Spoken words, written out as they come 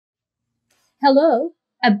Hello.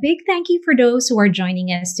 A big thank you for those who are joining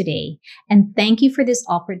us today. And thank you for this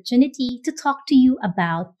opportunity to talk to you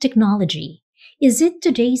about technology. Is it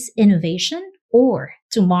today's innovation or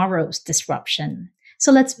tomorrow's disruption?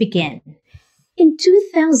 So let's begin. In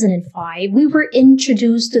 2005, we were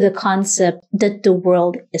introduced to the concept that the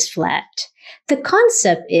world is flat. The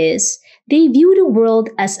concept is they view the world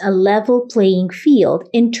as a level playing field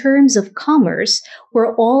in terms of commerce,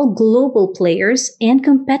 where all global players and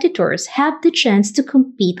competitors have the chance to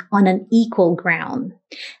compete on an equal ground.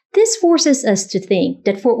 This forces us to think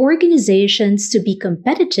that for organizations to be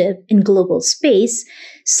competitive in global space,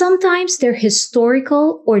 sometimes their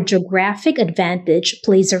historical or geographic advantage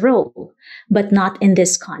plays a role, but not in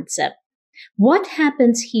this concept. What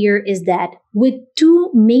happens here is that with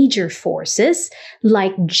two major forces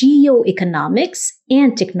like geoeconomics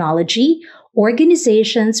and technology,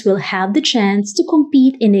 organizations will have the chance to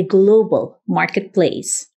compete in a global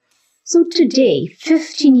marketplace. So today,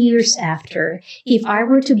 15 years after, if I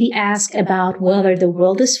were to be asked about whether the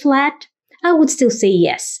world is flat, I would still say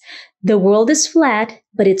yes. The world is flat,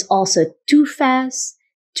 but it's also too fast,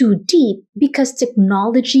 too deep, because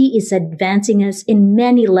technology is advancing us in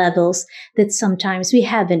many levels that sometimes we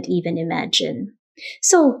haven't even imagined.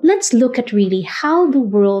 So let's look at really how the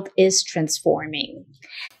world is transforming.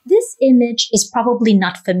 This image is probably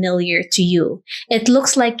not familiar to you. It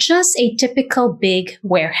looks like just a typical big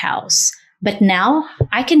warehouse. But now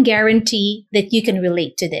I can guarantee that you can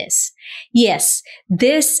relate to this. Yes,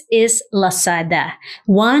 this is Lazada,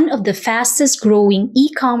 one of the fastest growing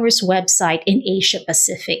e-commerce website in Asia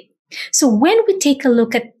Pacific. So when we take a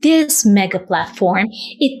look at this mega platform,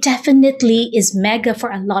 it definitely is mega for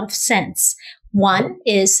a lot of sense. One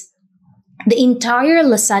is the entire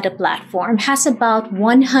Lazada platform has about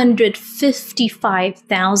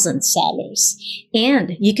 155,000 sellers,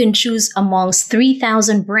 and you can choose amongst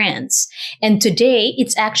 3,000 brands. And today,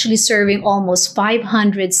 it's actually serving almost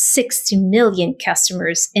 560 million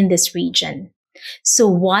customers in this region. So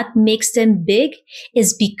what makes them big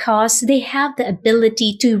is because they have the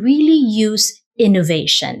ability to really use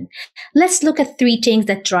innovation. Let's look at three things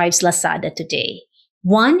that drives Lazada today.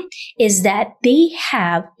 One is that they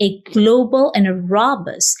have a global and a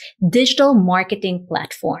robust digital marketing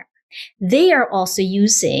platform. They are also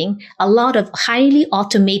using a lot of highly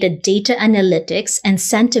automated data analytics and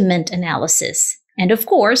sentiment analysis. And of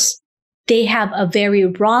course, they have a very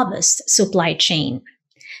robust supply chain.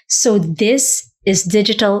 So this is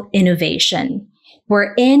digital innovation,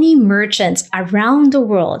 where any merchants around the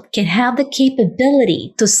world can have the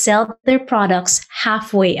capability to sell their products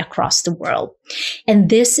halfway across the world. And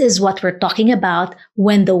this is what we're talking about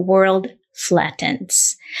when the world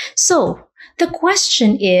flattens. So the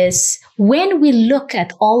question is, when we look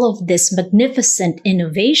at all of this magnificent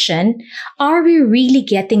innovation, are we really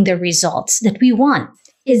getting the results that we want?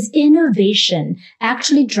 Is innovation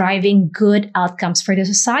actually driving good outcomes for the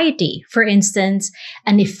society? For instance,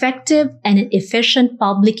 an effective and an efficient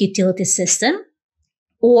public utility system,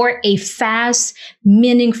 or a fast,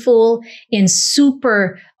 meaningful, and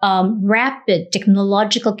super rapid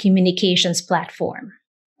technological communications platform?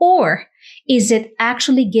 Or is it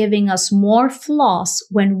actually giving us more flaws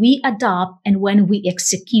when we adopt and when we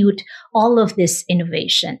execute all of this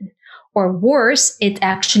innovation? Or worse, it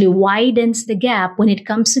actually widens the gap when it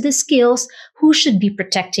comes to the skills who should be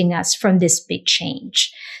protecting us from this big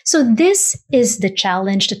change. So this is the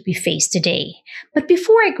challenge that we face today. But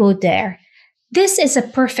before I go there, this is a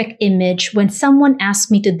perfect image when someone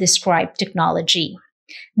asks me to describe technology.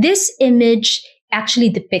 This image actually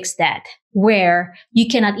depicts that, where you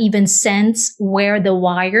cannot even sense where the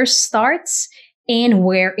wire starts and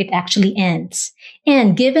where it actually ends.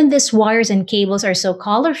 And given these wires and cables are so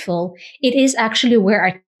colorful, it is actually where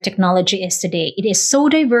our technology is today. It is so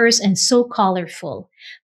diverse and so colorful,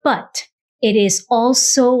 but it is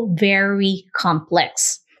also very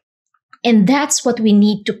complex. And that's what we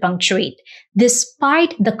need to punctuate.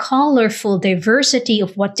 Despite the colorful diversity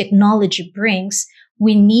of what technology brings,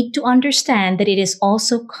 we need to understand that it is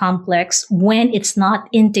also complex when it's not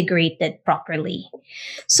integrated properly.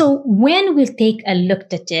 So when we take a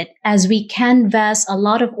look at it, as we canvass a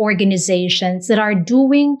lot of organizations that are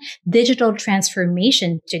doing digital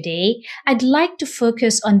transformation today, I'd like to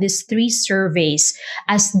focus on these three surveys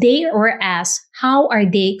as they were asked, how are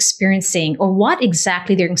they experiencing or what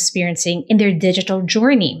exactly they're experiencing in their digital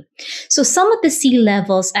journey. So some of the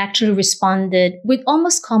C-levels actually responded with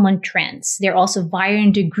almost common trends. There are also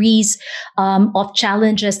varying degrees of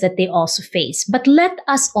challenges that they also face. But let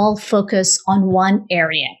us all focus on one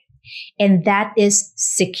area, and that is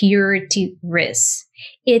security risks.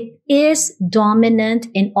 It is dominant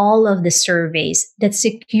in all of the surveys that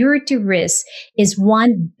security risk is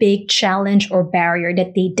one big challenge or barrier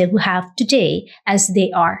that they do have today as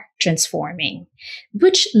they are transforming.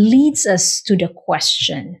 Which leads us to the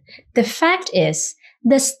question. The fact is,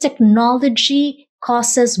 does technology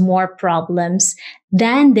causes more problems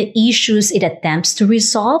than the issues it attempts to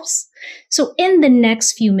resolve? So in the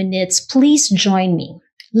next few minutes, please join me.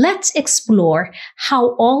 Let's explore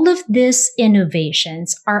how all of these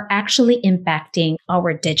innovations are actually impacting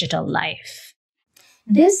our digital life.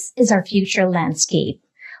 This is our future landscape.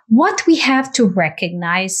 What we have to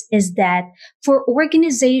recognize is that for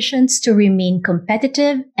organizations to remain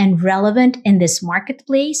competitive and relevant in this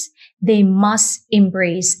marketplace, they must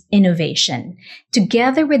embrace innovation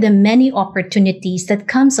together with the many opportunities that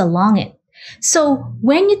comes along it. So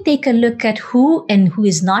when you take a look at who and who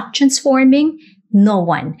is not transforming, no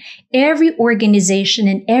one. Every organization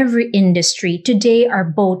and every industry today are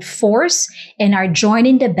both forced and are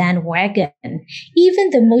joining the bandwagon. Even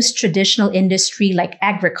the most traditional industry like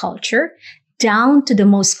agriculture, down to the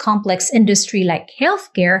most complex industry like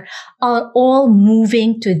healthcare, are all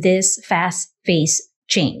moving to this fast-paced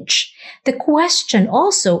change. The question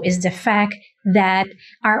also is the fact that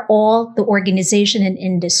are all the organization and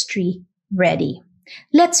industry ready?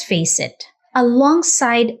 Let's face it.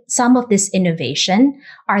 Alongside some of this innovation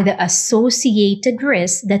are the associated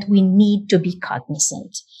risks that we need to be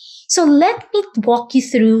cognizant. So let me walk you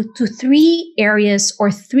through to 3 areas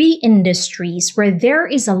or 3 industries where there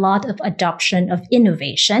is a lot of adoption of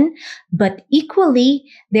innovation, but equally,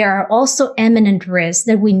 there are also eminent risks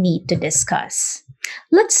that we need to discuss.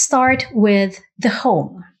 Let's start with the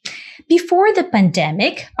home. Before the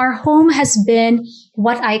pandemic, our home has been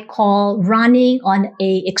what I call running on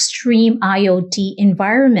an extreme IoT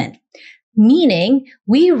environment, meaning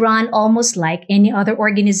we run almost like any other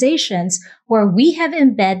organizations where we have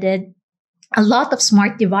embedded a lot of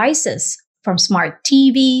smart devices from smart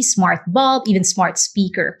TV, smart bulb, even smart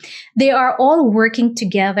speaker. They are all working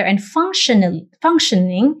together and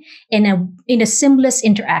functioning in a seamless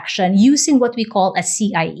interaction using what we call a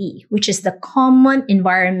CIE, which is the common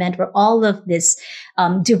environment where all of these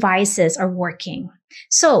devices are working.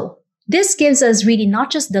 So this gives us really not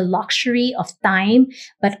just the luxury of time,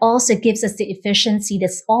 but also gives us the efficiency.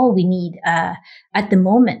 That's all we need at the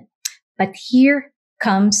moment. But here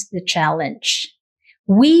comes the challenge.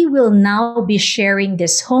 We will now be sharing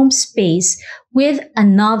this home space with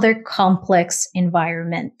another complex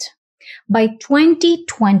environment. By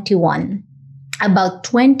 2021, about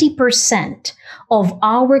 20% of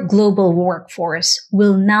our global workforce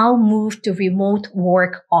will now move to remote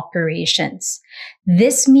work operations.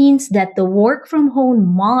 This means that the work from home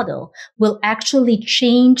model will actually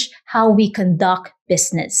change how we conduct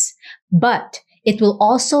business, but it will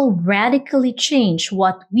also radically change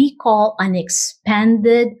what we call an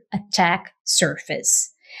expanded attack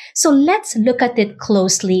surface. So let's look at it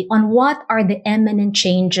closely on what are the eminent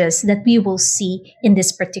changes that we will see in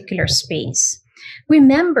this particular space.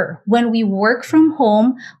 Remember, when we work from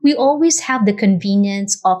home, we always have the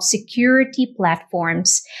convenience of security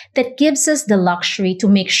platforms that gives us the luxury to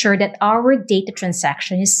make sure that our data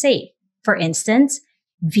transaction is safe. For instance,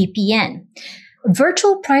 VPN.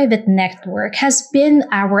 Virtual private network has been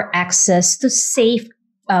our access to safe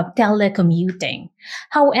telecommuting.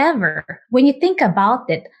 However, when you think about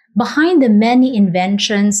it, behind the many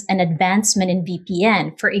inventions and advancement in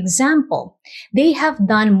VPN, for example, they have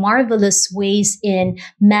done marvelous ways in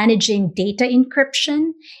managing data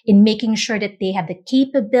encryption, in making sure that they have the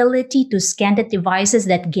capability to scan the devices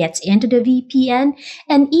that gets into the VPN,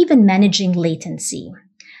 and even managing latency.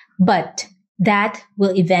 But that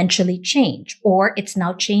will eventually change, or it's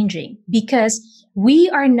now changing, because we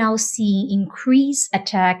are now seeing increased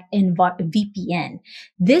attack in VPN.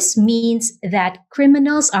 This means that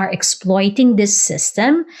criminals are exploiting this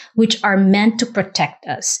system, which are meant to protect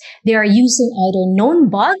us. They are using either known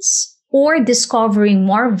bots or discovering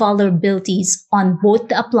more vulnerabilities on both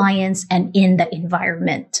the appliance and in the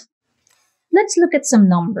environment. Let's look at some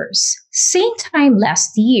numbers. Same time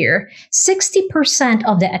last year, 60%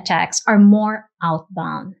 of the attacks are more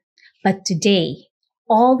outbound. But today,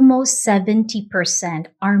 almost 70%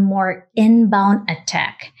 are more inbound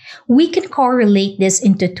attack. We can correlate this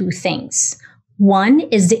into 2 things. One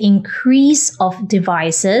is the increase of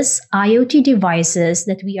devices, IoT devices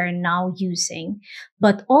that we are now using,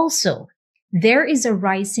 but also there is a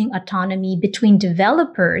rising autonomy between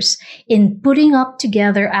developers in putting up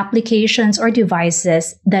together applications or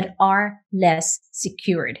devices that are less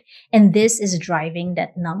secured. And this is driving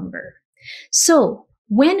that number. So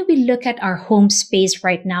when we look at our home space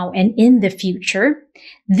right now and in the future,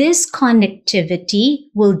 this connectivity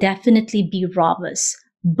will definitely be robust,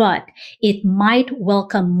 but it might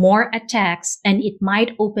welcome more attacks and it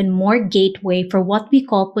might open more gateway for what we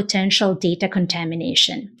call potential data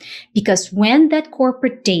contamination. Because when that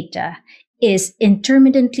corporate data is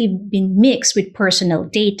intermittently being mixed with personal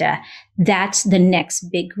data, that's the next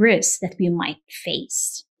big risk that we might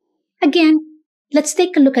face. Again, let's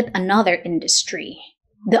take a look at another industry,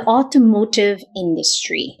 the automotive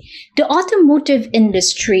industry. The automotive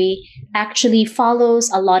industry actually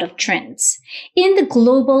follows a lot of trends. In the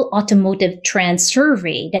Global Automotive Trends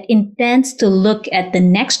Survey that intends to look at the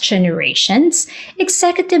next generations,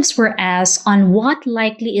 executives were asked on what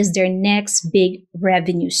likely is their next big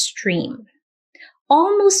revenue stream.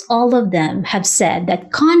 Almost all of them have said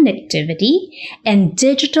that connectivity and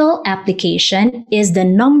digital application is the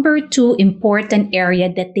number 2 important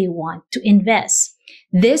area that they want to invest.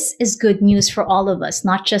 This is good news for all of us,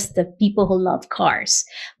 not just the people who love cars.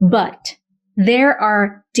 But there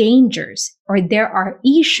are dangers or there are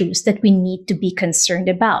issues that we need to be concerned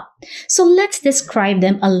about. So let's describe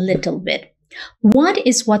them a little bit. One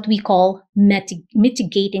is what we call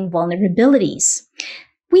mitigating vulnerabilities.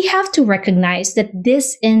 We have to recognize that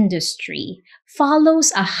this industry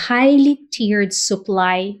follows a highly tiered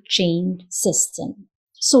supply chain system.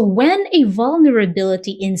 So when a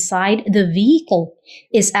vulnerability inside the vehicle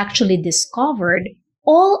is actually discovered,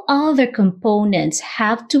 all other components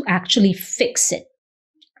have to actually fix it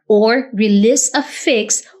or release a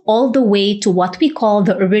fix all the way to what we call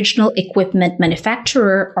the original equipment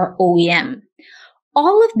manufacturer or OEM.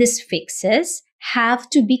 All of these fixes have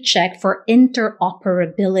to be checked for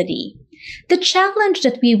interoperability. The challenge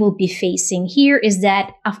that we will be facing here is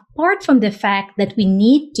that apart from the fact that we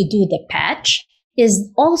need to do the patch,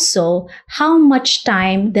 is also how much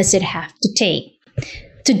time does it have to take.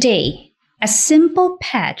 Today, a simple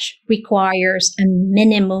patch requires a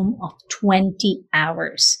minimum of 20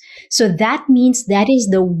 hours. So that means that is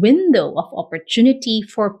the window of opportunity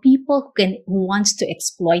for people who wants to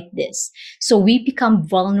exploit this. So we become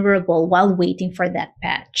vulnerable while waiting for that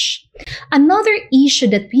patch. Another issue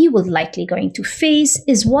that we would likely going to face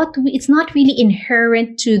is it's not really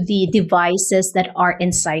inherent to the devices that are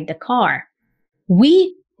inside the car.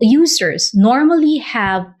 We users normally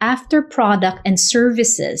have after product and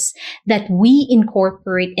services that we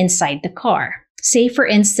incorporate inside the car. Say, for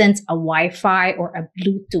instance, a Wi-Fi or a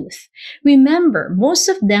Bluetooth. Remember, most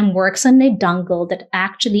of them works on a dongle that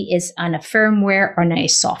actually is on a firmware or on a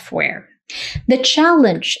software. The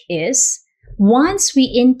challenge is, once we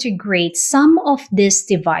integrate some of these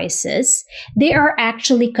devices, they are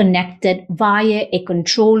actually connected via a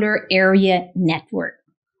controller area network.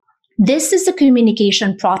 This is a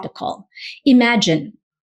communication protocol. Imagine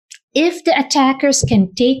if the attackers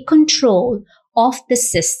can take control of the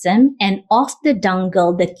system and of the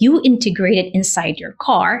dongle that you integrated inside your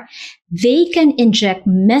car, they can inject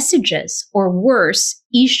messages or worse,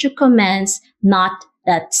 issue commands not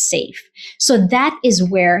that safe. So that is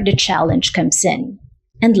where the challenge comes in.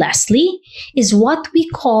 And lastly is what we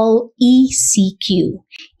call ECQ.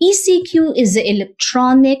 ECQ is the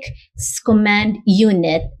electronic command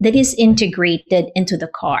unit that is integrated into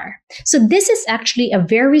the car. So this is actually a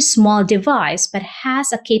very small device, but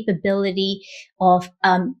has a capability of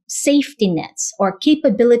safety nets or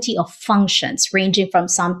capability of functions ranging from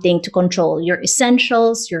something to control your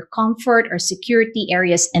essentials, your comfort or security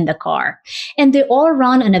areas in the car. And they all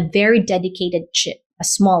run on a very dedicated chip, a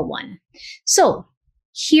small one. So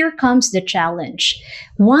here comes the challenge.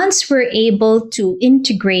 Once we're able to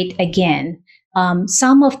integrate again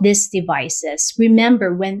some of these devices,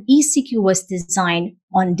 remember when ECQ was designed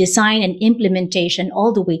on design and implementation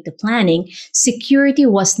all the way to planning, security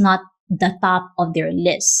was not the top of their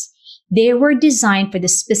list. They were designed for the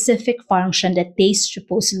specific function that they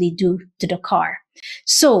supposedly do to the car.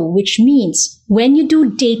 So, which means when you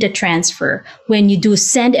do data transfer, when you do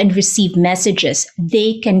send and receive messages,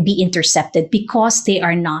 they can be intercepted because they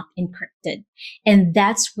are not encrypted. And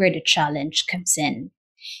that's where the challenge comes in.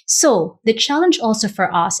 So the challenge also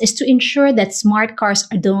for us is to ensure that smart cars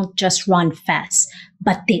don't just run fast,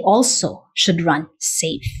 but they also should run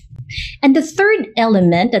safe. And the third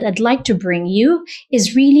element that I'd like to bring you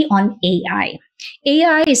is really on AI.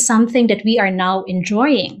 AI is something that we are now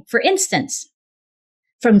enjoying. For instance,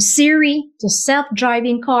 from Siri to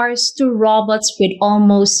self-driving cars to robots with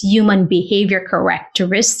almost human behavior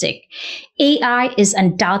characteristic, AI is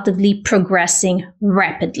undoubtedly progressing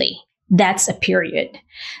rapidly. That's a period.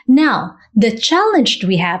 Now, the challenge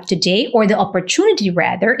we have today, or the opportunity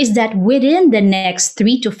rather, is that within the next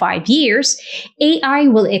 3 to 5 years, AI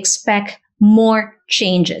will expect more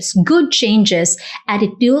changes, good changes, and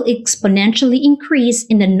it will exponentially increase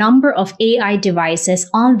in the number of AI devices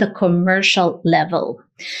on the commercial level.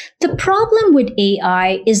 The problem with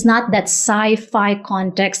AI is not that sci-fi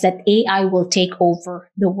context that AI will take over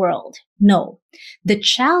the world. No. The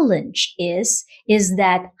challenge is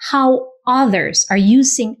that how others are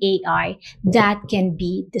using AI that can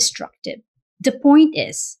be destructive. The point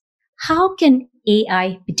is, how can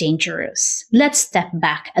AI be dangerous? Let's step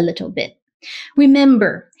back a little bit.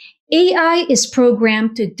 Remember, AI is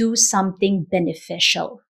programmed to do something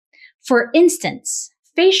beneficial. For instance,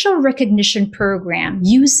 facial recognition program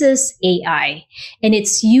uses AI, and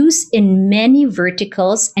it's used in many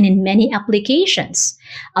verticals and in many applications.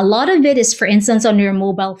 A lot of it is, for instance, on your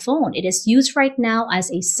mobile phone. It is used right now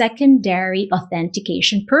as a secondary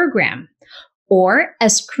authentication program, or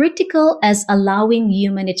as critical as allowing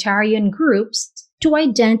humanitarian groups to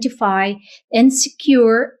identify and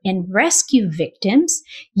secure and rescue victims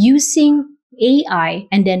using AI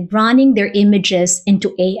and then running their images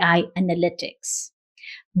into AI analytics.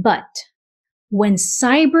 But when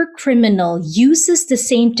cyber criminal uses the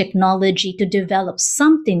same technology to develop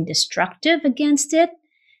something destructive against it,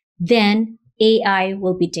 then AI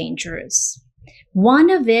will be dangerous. One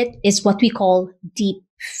of it is what we call deep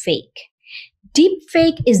fake. Deep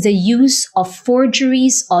fake is the use of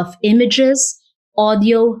forgeries of images,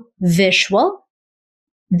 audio, visual.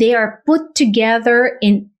 They are put together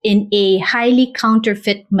in a highly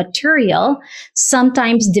counterfeit material,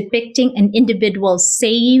 sometimes depicting an individual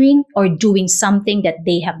saying or doing something that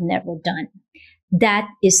they have never done. That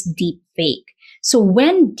is deep fake. So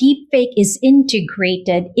when deep fake is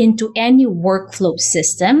integrated into any workflow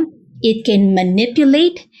system, it can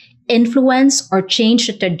manipulate, influence, or change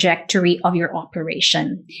the trajectory of your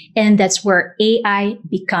operation. And that's where AI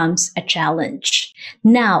becomes a challenge.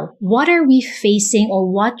 Now, what are we facing or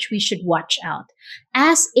what we should watch out?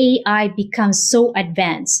 As AI becomes so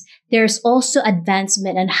advanced, there's also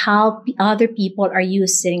advancement in how other people are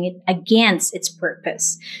using it against its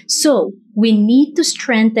purpose. So we need to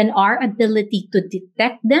strengthen our ability to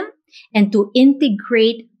detect them and to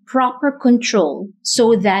integrate proper control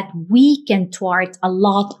so that we can thwart a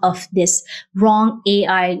lot of this wrong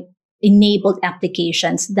AI enabled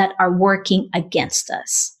applications that are working against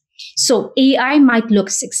us. So AI might look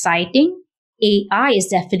exciting. AI is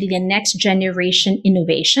definitely the next generation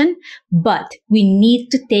innovation, but we need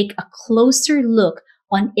to take a closer look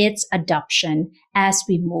on its adoption as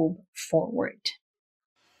we move forward.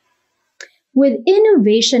 With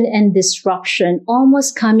innovation and disruption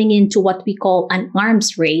almost coming into what we call an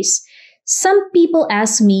arms race, some people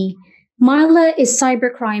ask me, Myla, is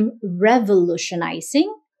cybercrime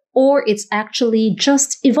revolutionizing or it's actually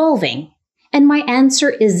just evolving? And my answer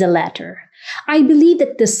is the latter. I believe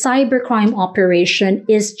that the cybercrime operation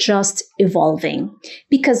is just evolving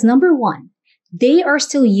because number one, they are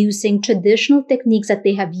still using traditional techniques that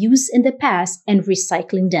they have used in the past and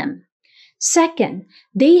recycling them. Second,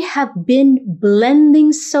 they have been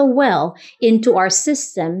blending so well into our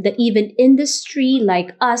system that even industry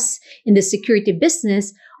like us in the security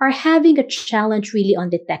business are having a challenge really on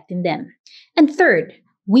detecting them. And third,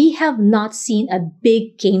 we have not seen a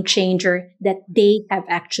big game changer that they have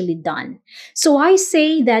actually done. So I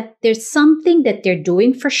say that there's something that they're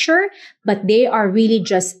doing for sure, but they are really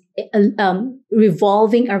just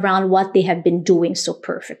revolving around what they have been doing so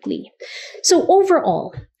perfectly. So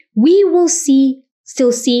overall, we will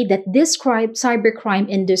still see that this cybercrime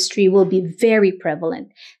industry will be very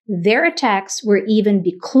prevalent. Their attacks will even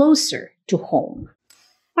be closer to home.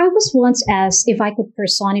 I was once asked if I could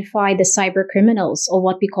personify the cyber criminals, or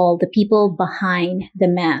what we call the people behind the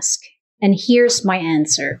mask. And here's my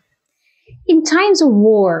answer. In times of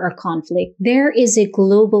war or conflict, there is a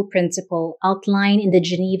global principle outlined in the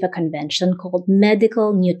Geneva Convention called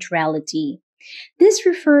medical neutrality. This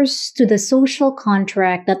refers to the social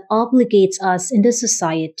contract that obligates us in the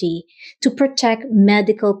society to protect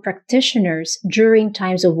medical practitioners during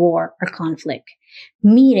times of war or conflict,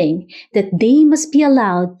 meaning that they must be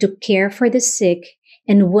allowed to care for the sick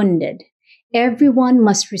and wounded. Everyone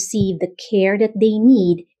must receive the care that they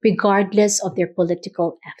need regardless of their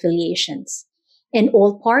political affiliations, and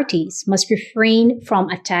all parties must refrain from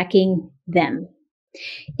attacking them.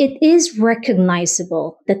 It is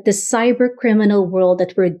recognizable that the cyber criminal world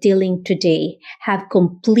that we're dealing today have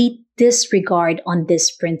complete disregard on this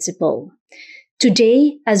principle.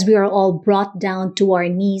 Today, as we are all brought down to our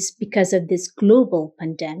knees because of this global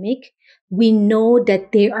pandemic, we know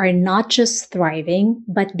that they are not just thriving,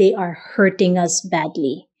 but they are hurting us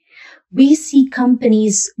badly. We see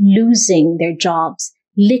companies losing their jobs,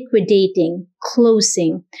 liquidating,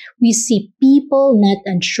 closing. We see people not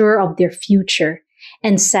unsure of their future.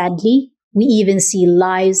 And sadly, we even see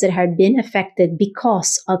lives that have been affected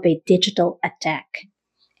because of a digital attack.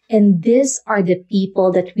 And these are the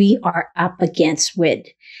people that we are up against with.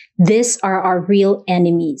 These are our real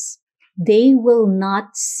enemies. They will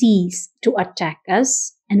not cease to attack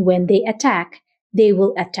us. And when they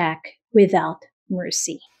will attack without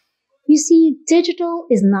mercy. You see, digital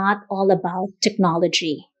is not all about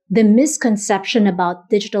technology. The misconception about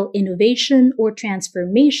digital innovation or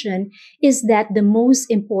transformation is that the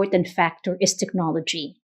most important factor is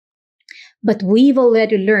technology. But we've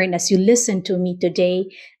already learned as you listen to me today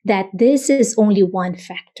that this is only one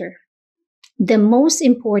factor. The most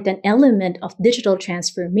important element of digital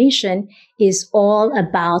transformation is all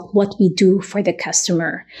about what we do for the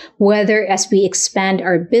customer, whether as we expand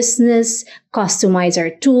our business, customize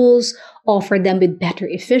our tools, offer them with better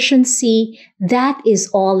efficiency. That is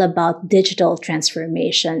all about digital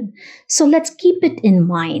transformation. So let's keep it in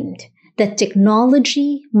mind that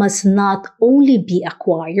technology must not only be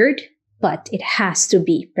acquired, but it has to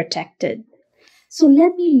be protected. So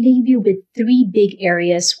let me leave you with three big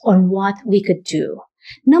areas on what we could do.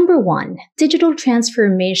 Number one, digital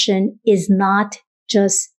transformation is not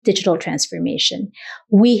just digital transformation.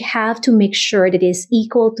 We have to make sure that it is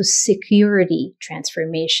equal to security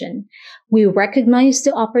transformation. We recognize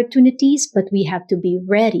the opportunities, but we have to be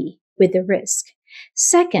ready with the risk.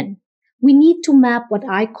 Second, we need to map what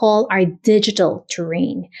I call our digital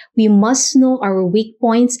terrain. We must know our weak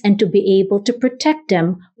points and to be able to protect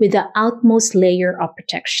them with the utmost layer of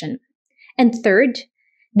protection. And third,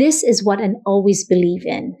 this is what I always believe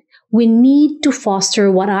in. We need to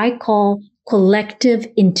foster what I call collective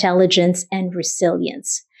intelligence and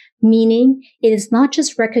resilience, meaning it is not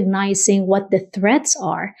just recognizing what the threats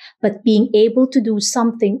are, but being able to do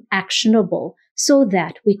something actionable so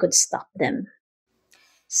that we could stop them.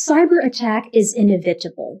 Cyber attack is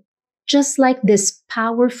inevitable. Just like this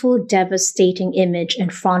powerful, devastating image in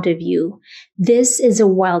front of you, this is a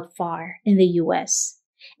wildfire in the US.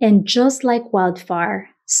 And just like wildfire,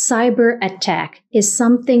 cyber attack is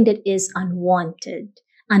something that is unwanted,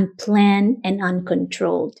 unplanned, and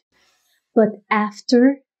uncontrolled. But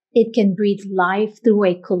after, it can breathe life through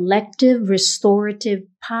a collective restorative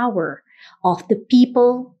power of the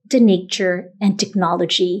people, the nature, and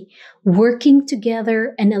technology working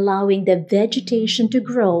together and allowing the vegetation to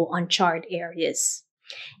grow on charred areas.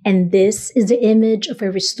 And this is the image of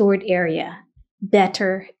a restored area,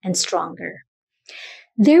 better and stronger.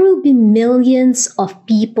 There will be millions of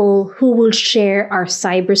people who will share our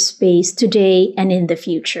cyberspace today and in the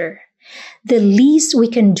future. The least we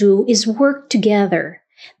can do is work together,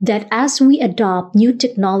 that as we adopt new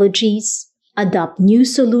technologies, adopt new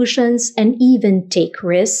solutions, and even take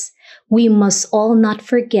risks, we must all not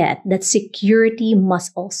forget that security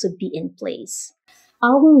must also be in place.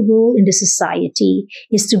 Our role in the society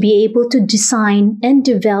is to be able to design and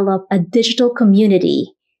develop a digital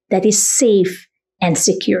community that is safe and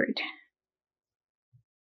secured.